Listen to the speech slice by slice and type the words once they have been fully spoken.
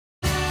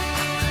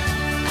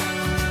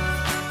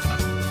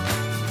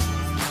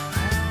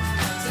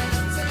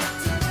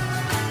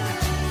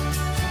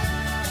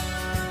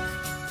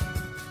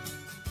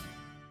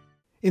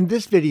In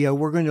this video,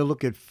 we're going to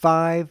look at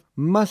 5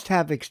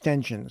 must-have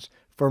extensions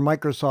for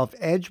Microsoft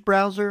Edge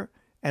browser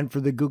and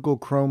for the Google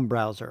Chrome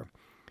browser.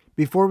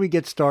 Before we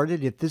get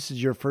started, if this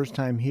is your first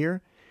time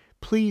here,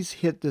 please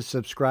hit the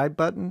subscribe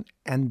button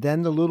and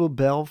then the little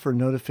bell for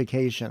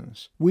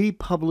notifications. We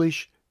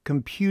publish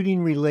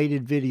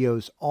computing-related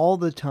videos all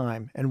the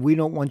time, and we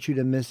don't want you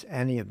to miss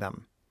any of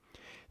them.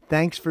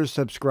 Thanks for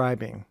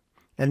subscribing.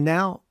 And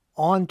now,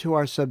 on to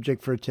our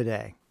subject for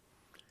today.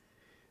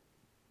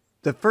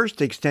 The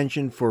first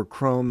extension for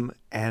Chrome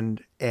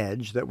and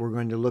Edge that we're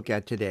going to look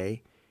at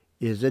today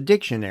is a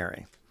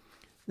dictionary.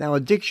 Now, a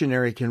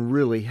dictionary can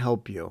really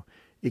help you.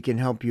 It can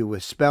help you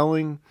with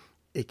spelling.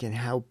 It can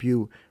help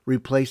you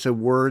replace a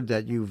word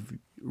that you've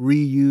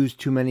reused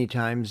too many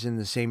times in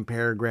the same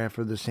paragraph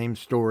or the same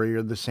story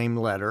or the same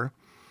letter.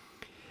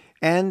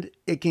 And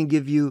it can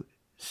give you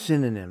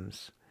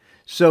synonyms.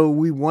 So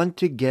we want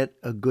to get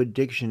a good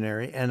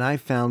dictionary, and I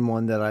found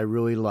one that I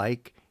really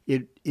like.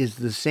 It is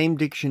the same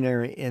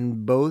dictionary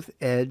in both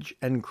Edge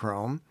and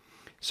Chrome.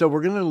 So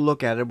we're going to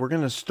look at it. We're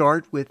going to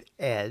start with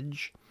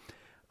Edge.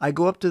 I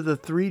go up to the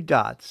 3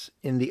 dots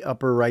in the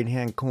upper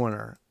right-hand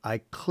corner. I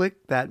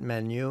click that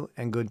menu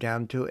and go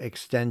down to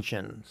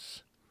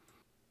Extensions.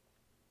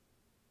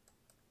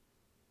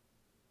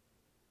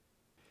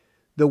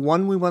 The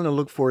one we want to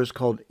look for is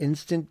called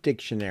Instant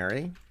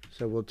Dictionary.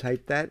 So we'll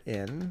type that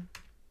in.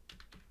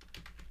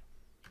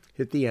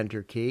 Hit the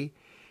Enter key.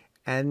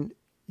 And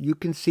you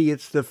can see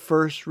it's the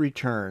first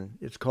return.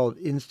 It's called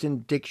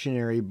Instant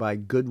Dictionary by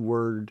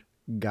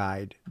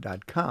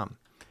GoodWordGuide.com.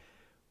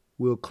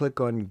 We'll click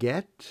on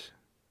Get.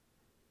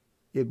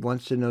 It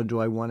wants to know, do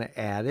I want to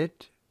add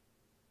it?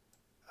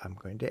 I'm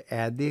going to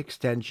add the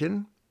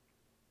extension.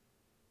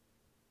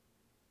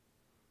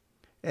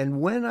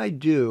 And when I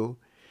do,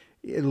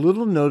 a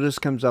little notice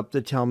comes up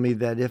to tell me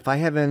that if I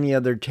have any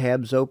other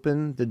tabs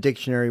open, the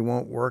dictionary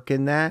won't work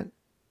in that.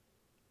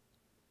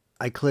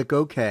 I click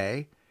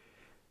OK.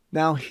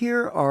 Now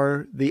here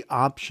are the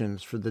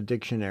options for the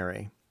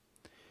dictionary.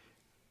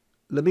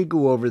 Let me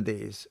go over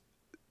these.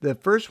 The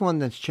first one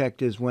that's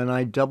checked is when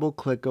I double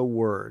click a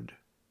word.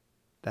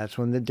 That's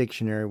when the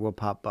dictionary will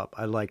pop up.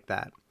 I like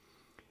that.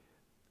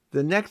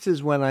 The next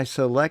is when I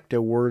select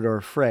a word or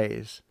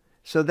phrase.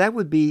 So that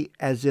would be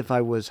as if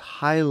I was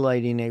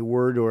highlighting a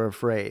word or a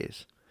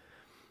phrase.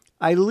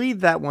 I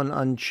leave that one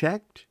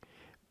unchecked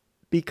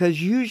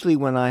because usually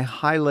when I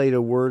highlight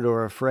a word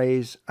or a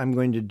phrase, I'm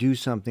going to do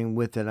something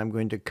with it. I'm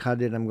going to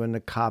cut it. I'm going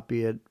to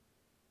copy it.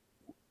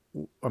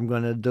 I'm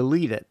going to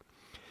delete it.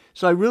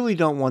 So I really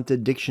don't want the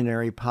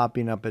dictionary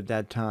popping up at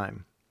that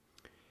time.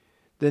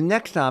 The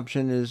next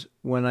option is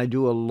when I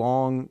do a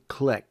long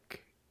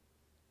click.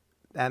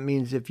 That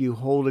means if you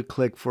hold a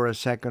click for a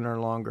second or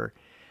longer.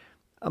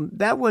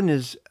 That one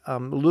is a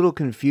little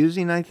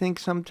confusing, I think,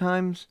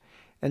 sometimes.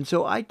 And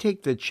so I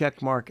take the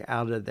check mark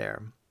out of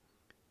there.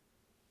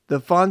 The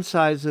font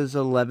size is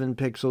 11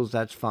 pixels.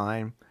 That's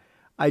fine.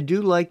 I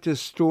do like to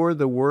store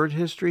the word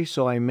history,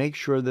 so I make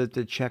sure that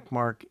the check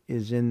mark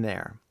is in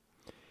there.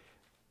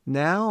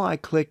 Now I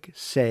click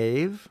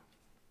Save,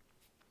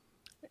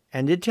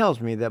 and it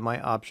tells me that my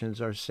options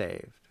are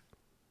saved.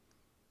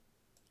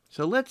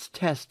 So let's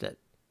test it.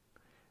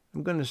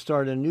 I'm going to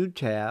start a new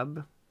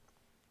tab,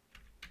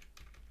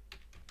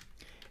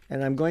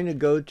 and I'm going to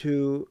go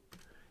to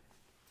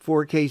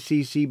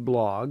 4KCC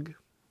blog.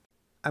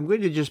 I'm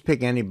going to just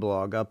pick any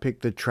blog. I'll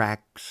pick the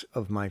Tracks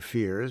of My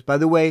Fears. By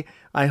the way,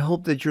 I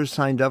hope that you're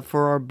signed up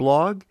for our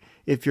blog.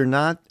 If you're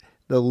not,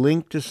 the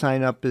link to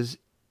sign up is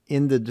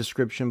in the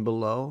description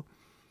below.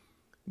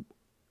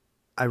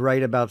 I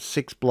write about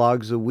 6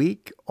 blogs a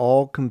week,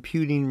 all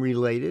computing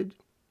related.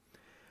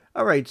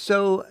 All right,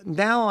 so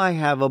now I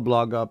have a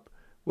blog up.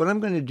 What I'm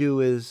going to do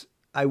is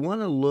I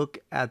want to look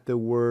at the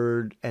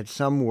word, at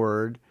some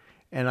word,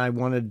 and I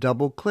want to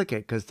double click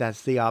it because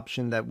that's the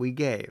option that we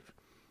gave.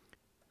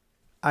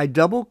 I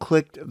double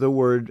clicked the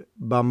word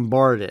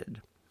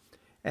bombarded,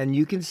 and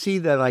you can see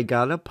that I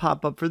got a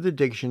pop-up for the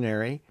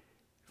dictionary.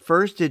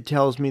 First, it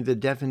tells me the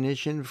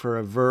definition for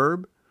a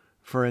verb,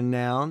 for a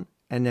noun,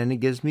 and then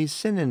it gives me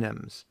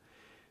synonyms.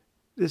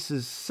 This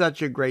is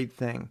such a great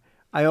thing.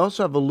 I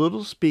also have a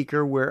little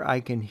speaker where I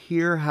can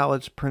hear how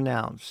it's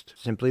pronounced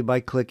simply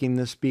by clicking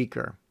the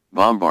speaker.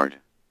 Bombard.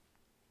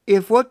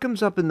 If what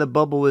comes up in the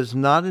bubble is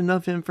not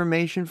enough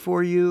information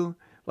for you,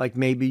 like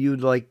maybe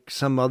you'd like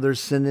some other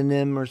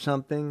synonym or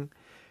something,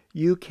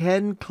 you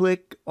can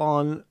click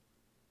on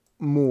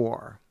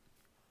More.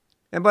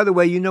 And by the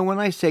way, you know when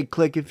I say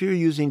click, if you're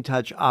using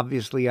touch,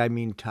 obviously I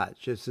mean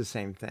touch. It's the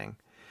same thing.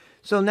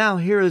 So now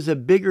here is a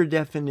bigger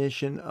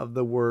definition of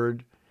the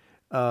word.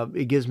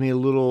 It gives me a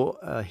little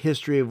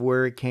history of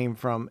where it came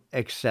from,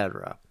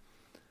 etc.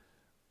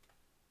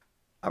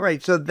 All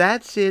right, so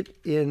that's it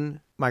in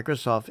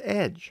Microsoft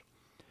Edge.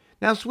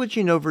 Now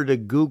switching over to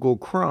Google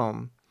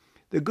Chrome.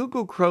 The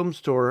Google Chrome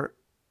store,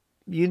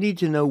 you need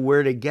to know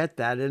where to get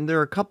that, and there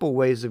are a couple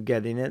ways of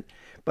getting it.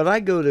 But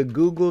I go to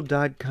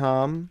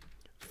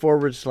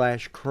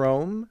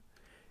google.com/Chrome,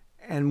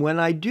 and when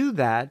I do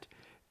that,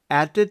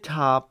 At the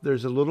top,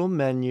 there's a little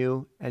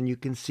menu and you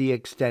can see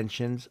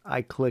extensions.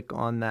 I click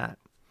on that.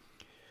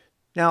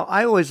 Now,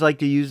 I always like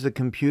to use the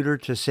computer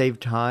to save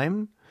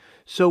time.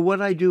 So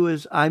what I do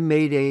is I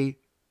made a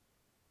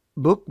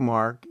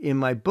bookmark in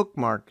my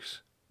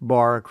bookmarks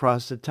bar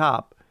across the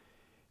top.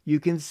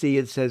 You can see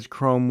it says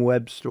Chrome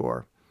Web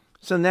Store.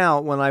 So now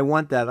when I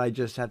want that, I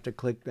just have to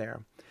click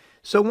there.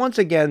 So once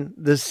again,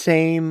 the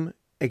same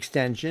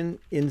extension,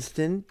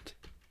 Instant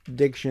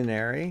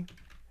Dictionary.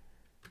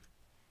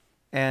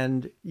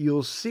 And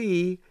you'll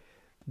see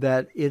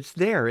that it's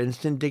there,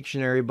 Instant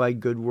Dictionary by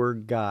Good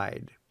Word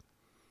Guide.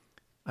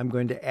 I'm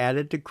going to add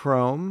it to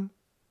Chrome.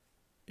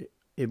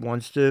 It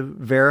wants to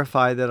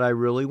verify that I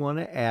really want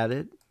to add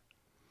it.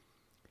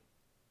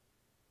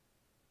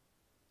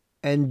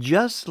 And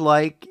just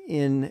like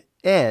in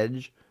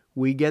Edge,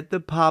 we get the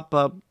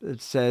pop-up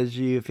that says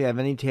if you have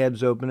any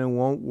tabs open, it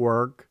won't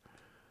work.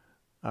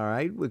 All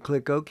right, we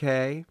click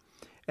OK.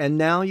 And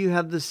now you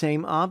have the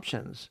same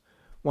options.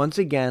 Once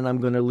again, I'm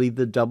going to leave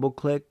the double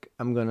click.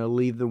 I'm going to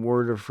leave the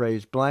word or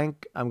phrase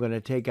blank. I'm going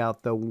to take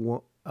out the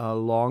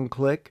long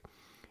click.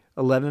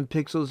 11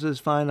 pixels is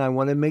fine. I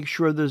want to make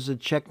sure there's a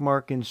check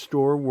mark in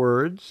store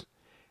words.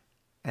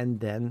 And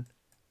then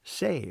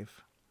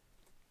save.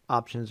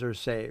 Options are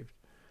saved.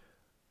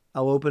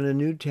 I'll open a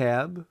new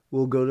tab.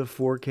 We'll go to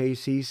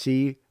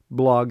 4KCC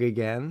blog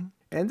again.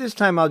 And this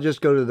time I'll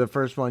just go to the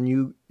first one.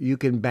 You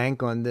can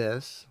bank on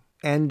this.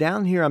 And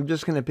down here, I'm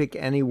just going to pick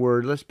any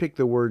word. Let's pick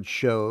the word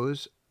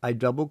shows. I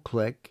double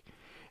click.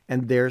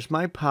 And there's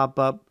my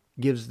pop-up.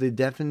 Gives the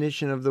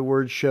definition of the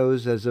word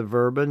shows as a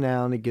verb, a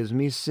noun. It gives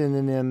me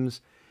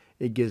synonyms.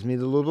 It gives me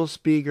the little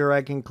speaker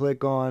I can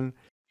click on.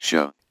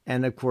 Show.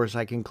 And of course,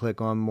 I can click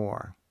on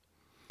more.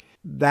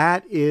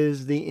 That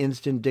is the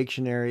Instant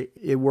Dictionary.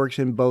 It works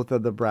in both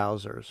of the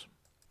browsers.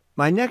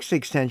 My next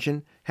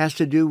extension has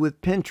to do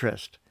with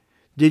Pinterest.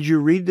 Did you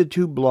read the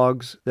 2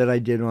 blogs that I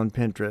did on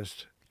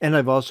Pinterest? And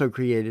I've also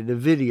created a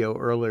video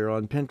earlier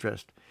on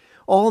Pinterest.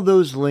 All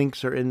those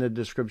links are in the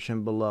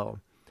description below.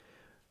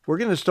 We're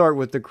going to start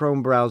with the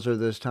Chrome browser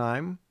this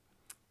time.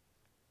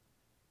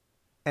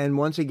 And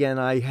once again,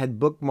 I had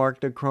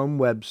bookmarked a Chrome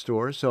Web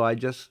Store, so I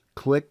just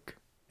click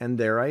and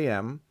there I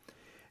am.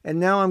 And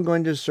now I'm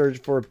going to search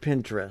for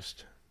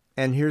Pinterest.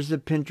 And here's the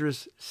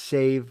Pinterest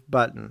Save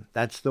button.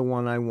 That's the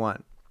one I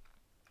want.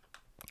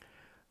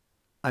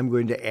 I'm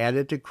going to add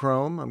it to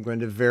Chrome. I'm going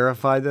to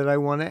verify that I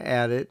want to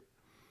add it.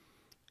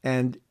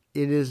 And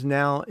it is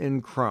now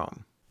in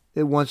Chrome.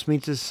 It wants me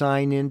to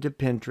sign into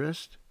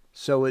Pinterest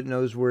so it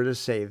knows where to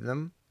save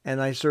them.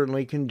 And I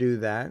certainly can do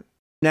that.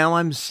 Now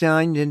I'm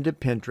signed into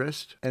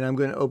Pinterest and I'm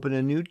going to open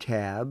a new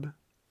tab.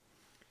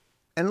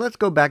 And let's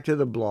go back to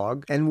the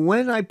blog. And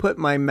when I put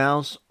my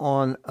mouse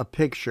on a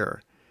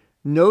picture,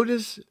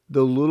 notice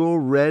the little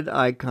red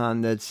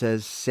icon that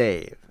says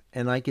save.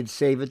 And I can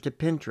save it to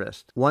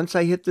Pinterest. Once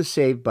I hit the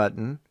save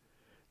button,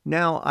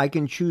 now I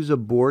can choose a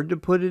board to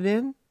put it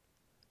in,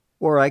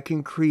 or I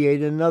can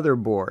create another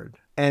board.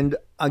 And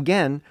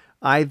again,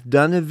 I've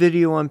done a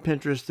video on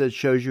Pinterest that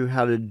shows you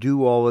how to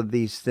do all of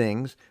these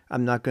things.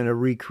 I'm not going to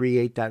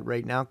recreate that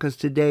right now because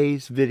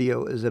today's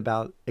video is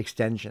about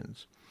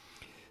extensions.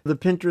 The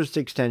Pinterest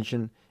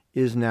extension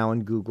is now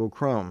in Google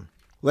Chrome.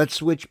 Let's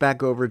switch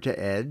back over to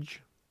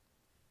Edge.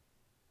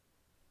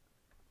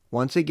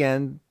 Once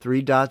again,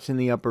 3 dots in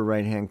the upper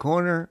right-hand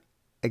corner,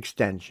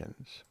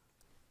 extensions.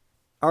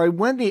 All right,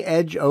 when the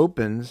Edge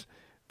opens,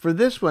 for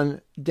this one,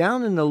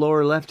 down in the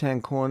lower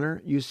left-hand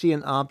corner, you see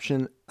an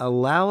option,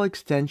 Allow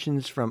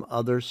Extensions from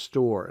Other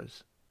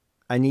Stores.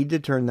 I need to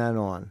turn that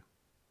on.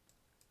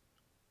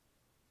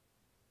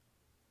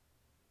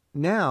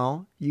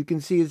 Now, you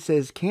can see it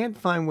says, can't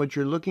find what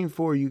you're looking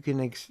for. You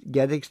can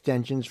get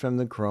extensions from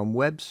the Chrome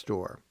Web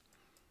Store.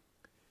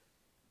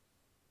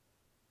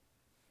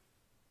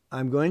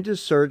 I'm going to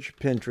search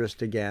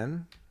Pinterest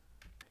again.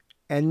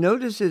 And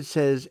notice it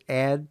says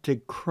Add to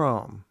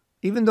Chrome.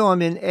 Even though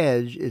I'm in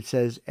Edge, it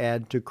says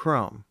Add to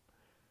Chrome.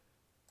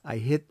 I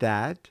hit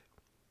that.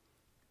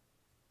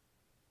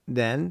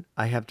 Then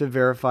I have to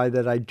verify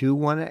that I do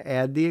want to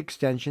add the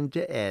extension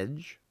to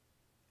Edge.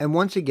 And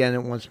once again,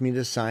 it wants me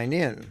to sign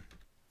in.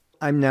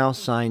 I'm now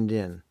signed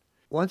in.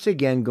 Once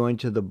again, going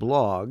to the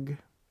blog.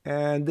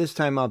 And this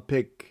time I'll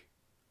pick,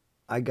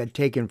 I got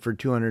taken for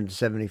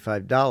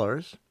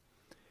 $275.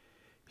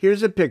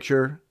 Here's a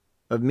picture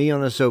of me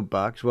on a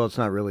soapbox. Well, it's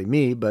not really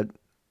me, but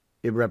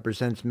it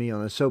represents me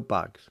on a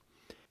soapbox.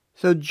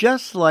 So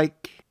just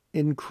like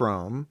in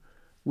Chrome,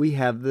 we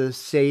have the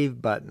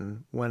Save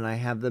button when I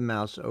have the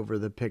mouse over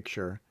the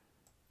picture,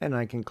 and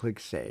I can click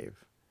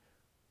Save.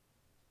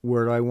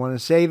 Where do I want to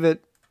save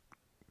it?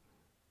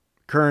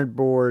 Current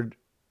board,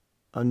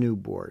 a new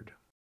board.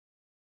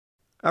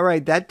 All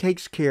right, that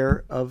takes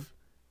care of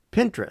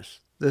Pinterest,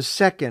 the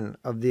second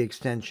of the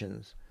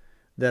extensions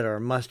that are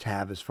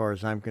must-have as far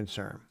as I'm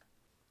concerned.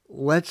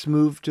 Let's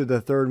move to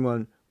the third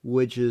one,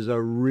 which is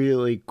a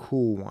really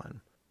cool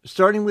one.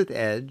 Starting with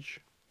Edge,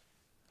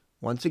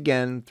 once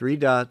again, 3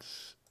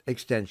 dots,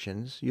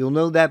 extensions. You'll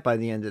know that by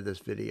the end of this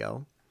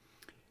video.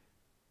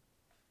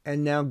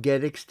 and now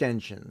get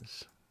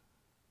extensions.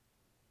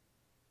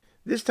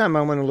 This time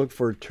I want to look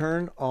for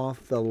turn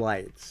off the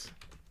lights.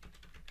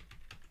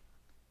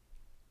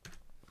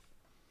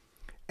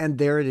 And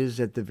there it is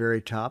at the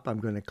very top. I'm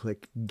going to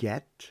click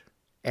Get,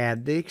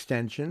 add the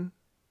extension,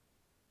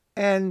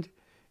 and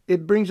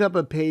it brings up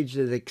a page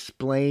that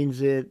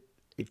explains it.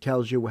 It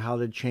tells you how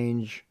to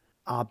change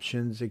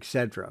options,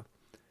 etc.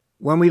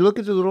 When we look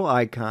at the little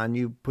icon,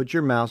 you put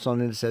your mouse on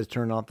it, it says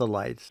turn off the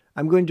lights.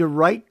 I'm going to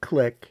right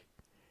click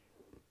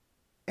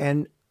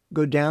and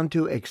go down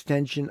to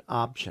extension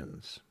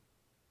options.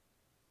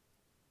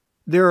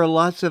 There are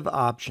lots of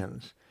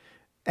options,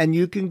 and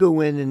you can go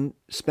in and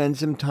spend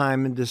some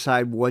time and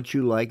decide what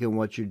you like and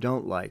what you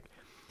don't like.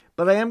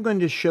 But I am going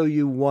to show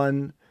you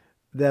one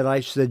that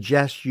I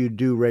suggest you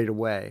do right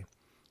away.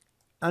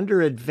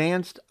 Under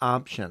Advanced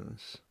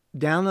Options,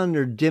 down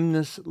under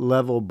Dimness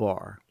Level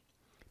Bar,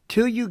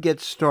 till you get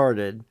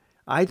started,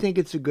 I think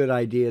it's a good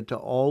idea to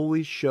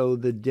always show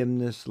the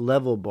dimness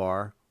level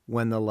bar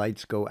when the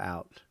lights go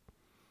out.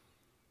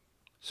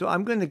 So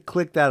I'm going to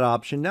click that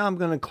option. Now I'm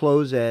going to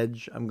close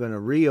Edge. I'm going to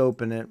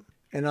reopen it,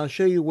 and I'll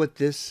show you what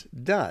this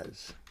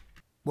does.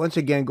 Once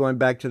again, going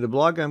back to the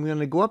blog, I'm going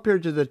to go up here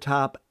to the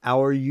top,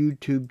 Our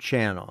YouTube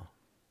Channel,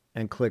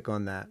 and click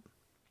on that.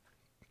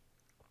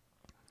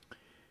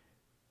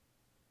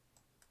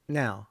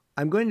 Now,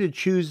 I'm going to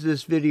choose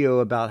this video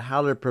about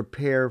how to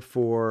prepare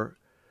for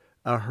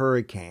a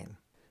hurricane.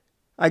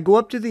 I go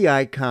up to the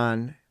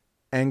icon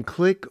and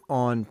click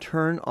on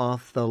Turn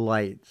Off the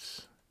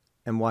Lights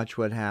and watch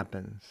what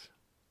happens.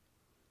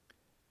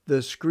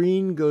 The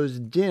screen goes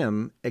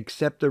dim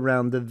except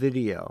around the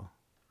video.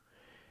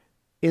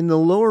 In the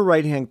lower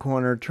right-hand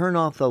corner, turn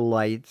off the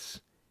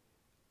lights.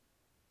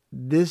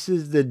 This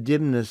is the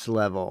dimness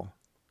level.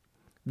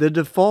 The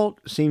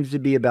default seems to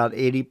be about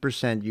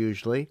 80%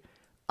 usually.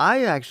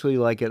 I actually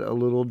like it a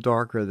little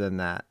darker than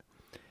that.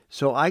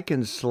 So I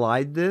can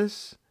slide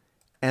this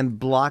and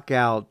block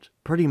out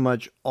pretty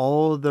much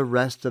all the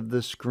rest of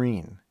the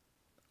screen.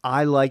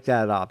 I like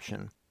that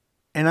option.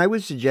 And I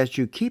would suggest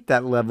you keep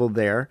that level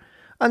there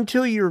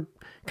until you're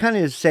kind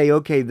of say,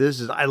 okay,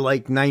 I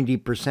like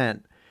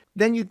 90%.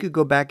 Then you could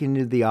go back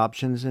into the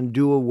options and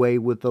do away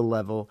with the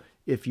level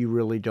if you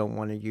really don't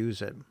want to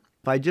use it.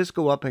 If I just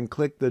go up and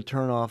click the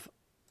turn off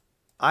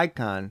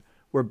icon,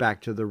 we're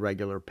back to the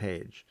regular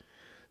page.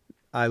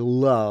 I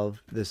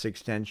love this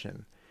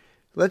extension.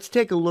 Let's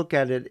take a look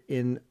at it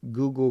in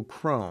Google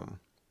Chrome.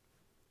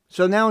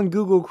 So now in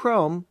Google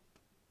Chrome,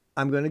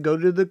 I'm going to go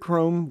to the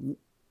Chrome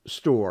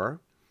store.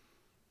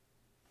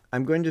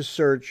 I'm going to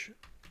search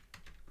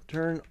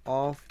turn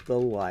off the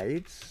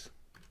lights.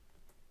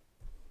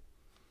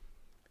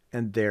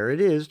 And there it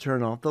is,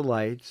 turn off the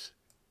lights.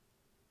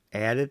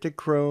 Add it to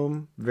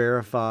Chrome,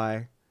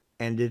 verify,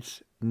 and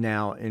it's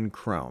now in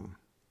Chrome.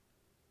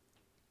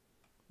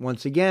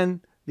 Once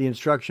again, the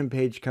instruction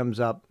page comes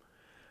up.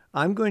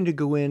 I'm going to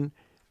go in.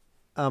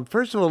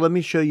 First of all, let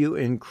me show you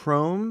in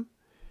Chrome.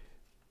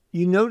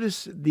 You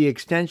notice the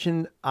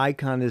extension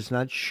icon is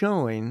not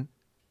showing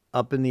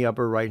up in the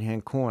upper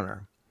right-hand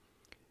corner.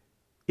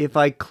 If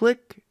I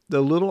click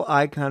the little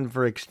icon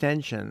for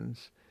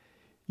extensions,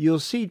 you'll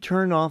see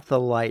turn off the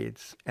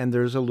lights, and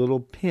there's a little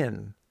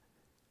pin.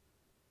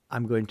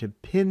 I'm going to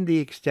pin the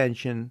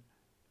extension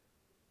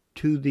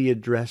to the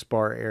address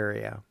bar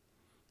area.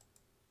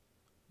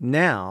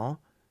 Now,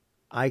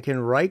 I can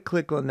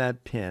right-click on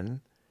that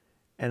pin,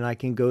 and I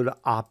can go to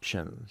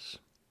Options.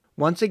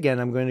 Once again,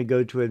 I'm going to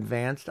go to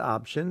Advanced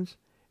Options,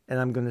 and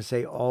I'm going to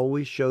say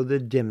Always Show the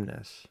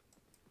Dimness.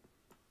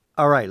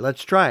 All right,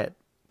 let's try it.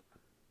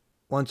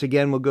 Once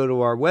again, we'll go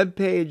to our web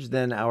page,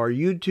 then our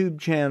YouTube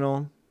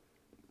channel.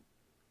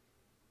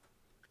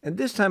 And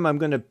this time I'm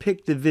going to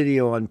pick the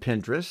video on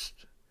Pinterest,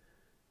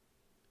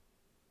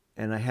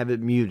 and I have it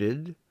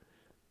muted.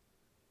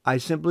 I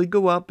simply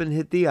go up and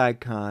hit the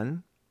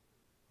icon.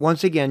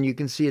 Once again, you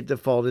can see it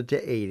defaulted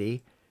to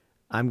 80.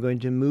 I'm going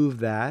to move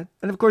that.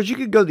 And of course, you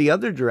could go the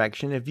other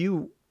direction. If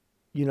you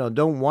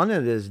don't want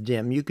it as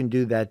dim, you can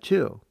do that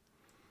too.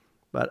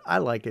 But I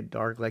like it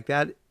dark like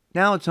that.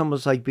 Now it's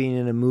almost like being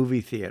in a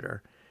movie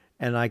theater,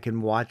 and I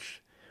can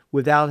watch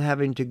without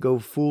having to go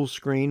full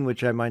screen,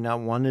 which I might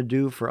not want to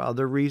do for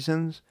other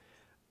reasons.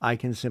 I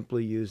can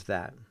simply use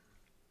that.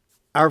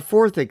 Our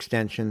fourth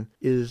extension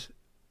is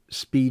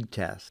Speed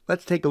Test.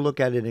 Let's take a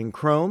look at it in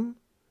Chrome.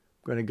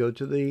 I'm going to go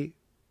to the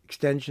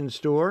extension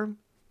store.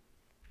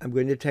 I'm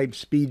going to type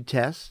Speed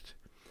Test.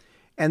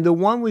 And the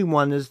one we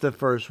want is the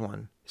first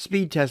one,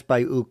 Speed Test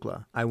by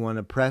Ookla. I want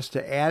to press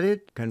to add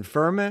it,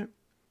 confirm it,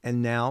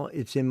 and now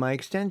it's in my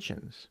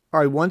extensions.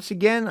 All right, once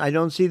again, I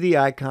don't see the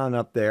icon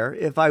up there.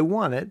 If I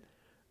want it,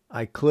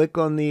 I click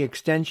on the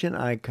extension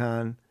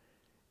icon,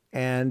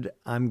 and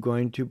I'm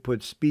going to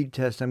put Speed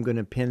Test. I'm going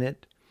to pin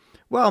it.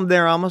 Well,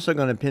 I'm also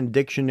going to pin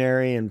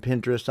Dictionary and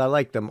Pinterest. I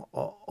like them.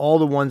 All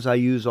the ones I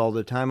use all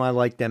the time, I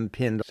like them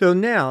pinned. So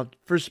now,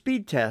 for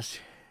Speed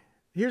Test,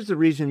 here's the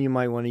reason you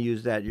might want to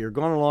use that. You're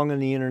going along on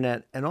the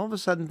internet, and all of a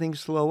sudden things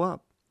slow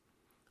up.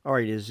 All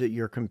right, is it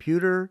your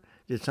computer?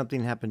 Did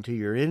something happen to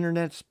your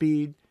internet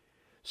speed?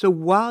 So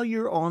while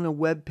you're on a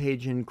web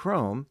page in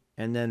Chrome,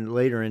 and then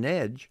later in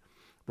Edge,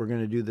 we're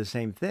going to do the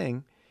same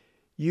thing,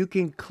 you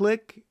can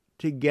click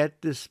to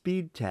get the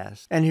speed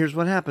test. And here's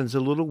what happens. A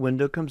little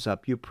window comes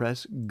up. You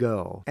press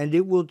go, and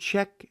it will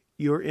check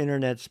your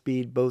internet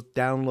speed, both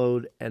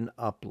download and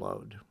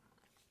upload.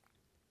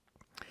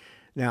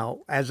 Now,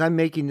 as I'm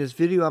making this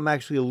video, I'm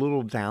actually a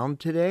little down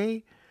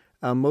today.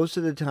 Most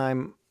of the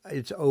time,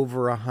 it's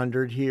over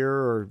 100 here,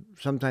 or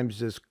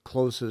sometimes as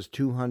close as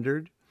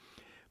 200.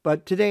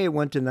 But today it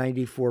went to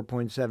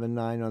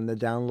 94.79 on the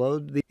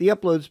download. The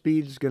upload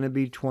speed is going to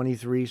be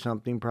 23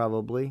 something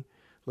probably.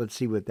 Let's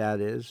see what that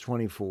is.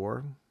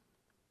 24.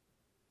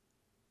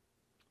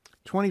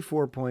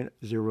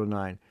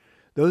 24.09.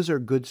 Those are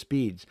good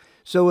speeds.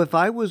 So if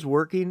I was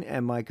working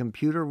and my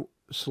computer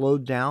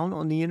slowed down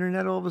on the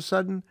internet all of a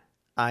sudden,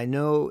 I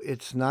know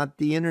it's not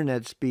the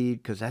internet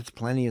speed, because that's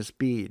plenty of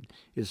speed,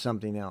 is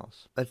something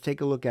else. Let's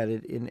take a look at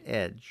it in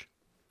Edge.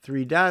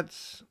 3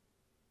 dots,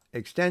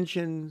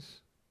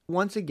 extensions.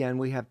 Once again,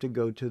 we have to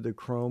go to the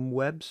Chrome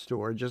Web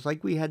Store, just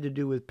like we had to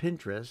do with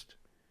Pinterest,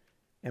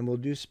 and we'll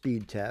do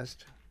speed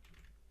test.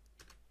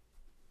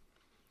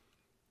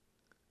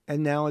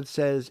 And now it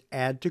says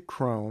add to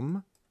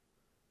Chrome.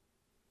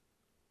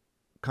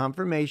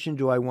 Confirmation,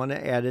 do I want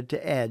to add it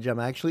to Edge? I'm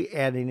actually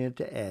adding it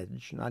to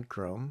Edge, not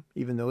Chrome,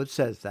 even though it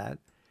says that.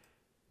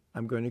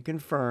 I'm going to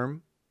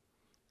confirm.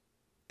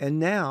 And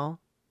now,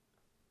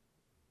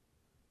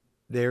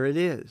 there it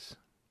is.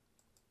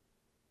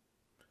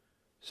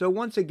 So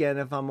once again,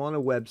 if I'm on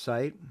a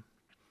website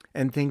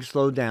and things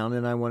slow down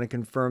and I want to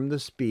confirm the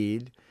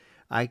speed,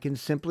 I can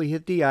simply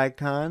hit the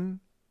icon,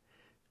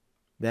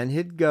 then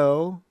hit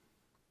go,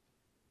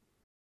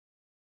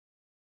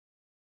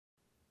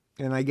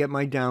 and I get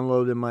my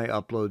download and my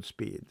upload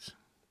speeds.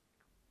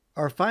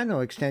 Our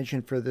final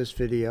extension for this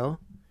video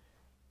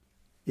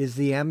is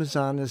the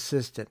Amazon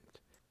Assistant.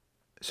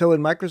 So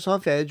in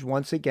Microsoft Edge,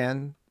 once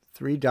again,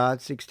 3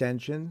 dots,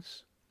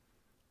 extensions.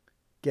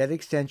 Get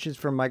extensions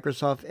from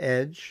Microsoft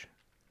Edge.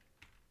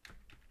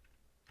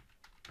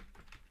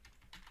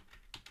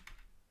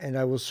 And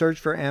I will search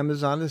for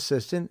Amazon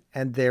Assistant,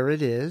 and there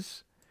it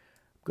is.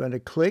 I'm going to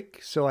click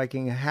so I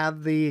can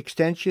have the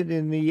extension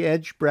in the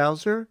Edge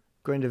browser.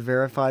 Going to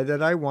verify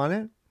that I want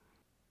it,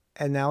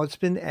 and now it's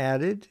been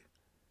added,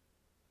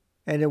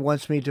 and it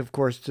wants me to, of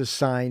course, to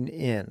sign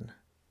in.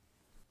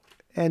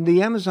 And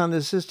the Amazon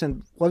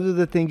Assistant, what are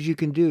the things you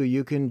can do?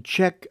 You can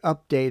check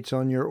updates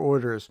on your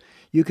orders.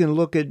 You can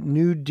look at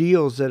new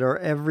deals that are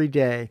every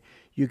day.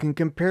 You can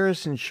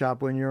comparison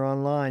shop when you're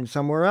online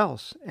somewhere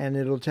else, and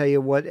it'll tell you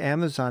what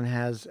Amazon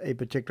has a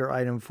particular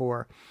item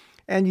for.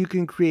 And you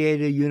can create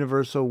a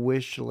universal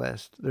wish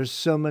list. There's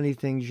so many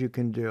things you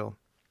can do.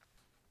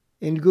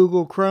 In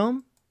Google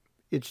Chrome,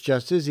 it's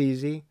just as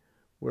easy.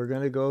 We're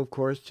going to go, of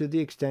course, to the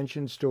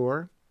extension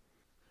store.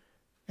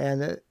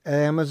 And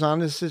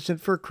Amazon Assistant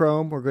for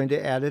Chrome, we're going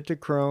to add it to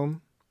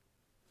Chrome.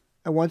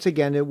 And once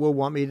again, it will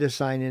want me to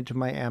sign into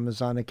my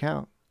Amazon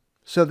account.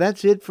 So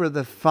that's it for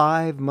the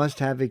 5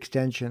 must-have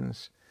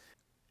extensions.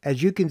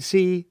 As you can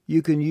see,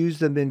 you can use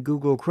them in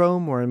Google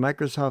Chrome or in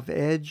Microsoft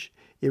Edge.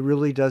 It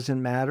really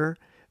doesn't matter.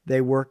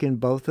 They work in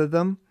both of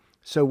them.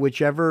 So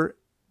whichever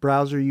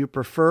browser you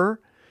prefer.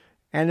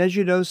 And as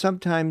you know,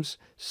 sometimes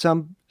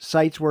some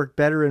sites work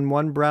better in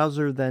one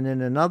browser than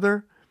in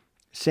another.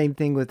 Same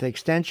thing with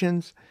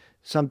extensions.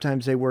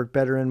 Sometimes they work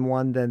better in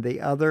one than the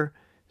other.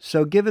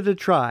 So give it a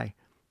try.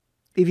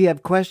 If you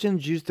have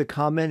questions, use the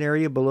comment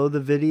area below the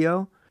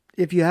video.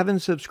 If you haven't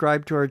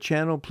subscribed to our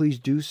channel, please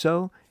do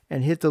so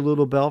and hit the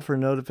little bell for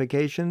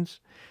notifications.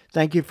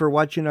 Thank you for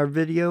watching our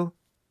video,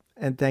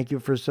 and thank you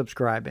for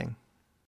subscribing.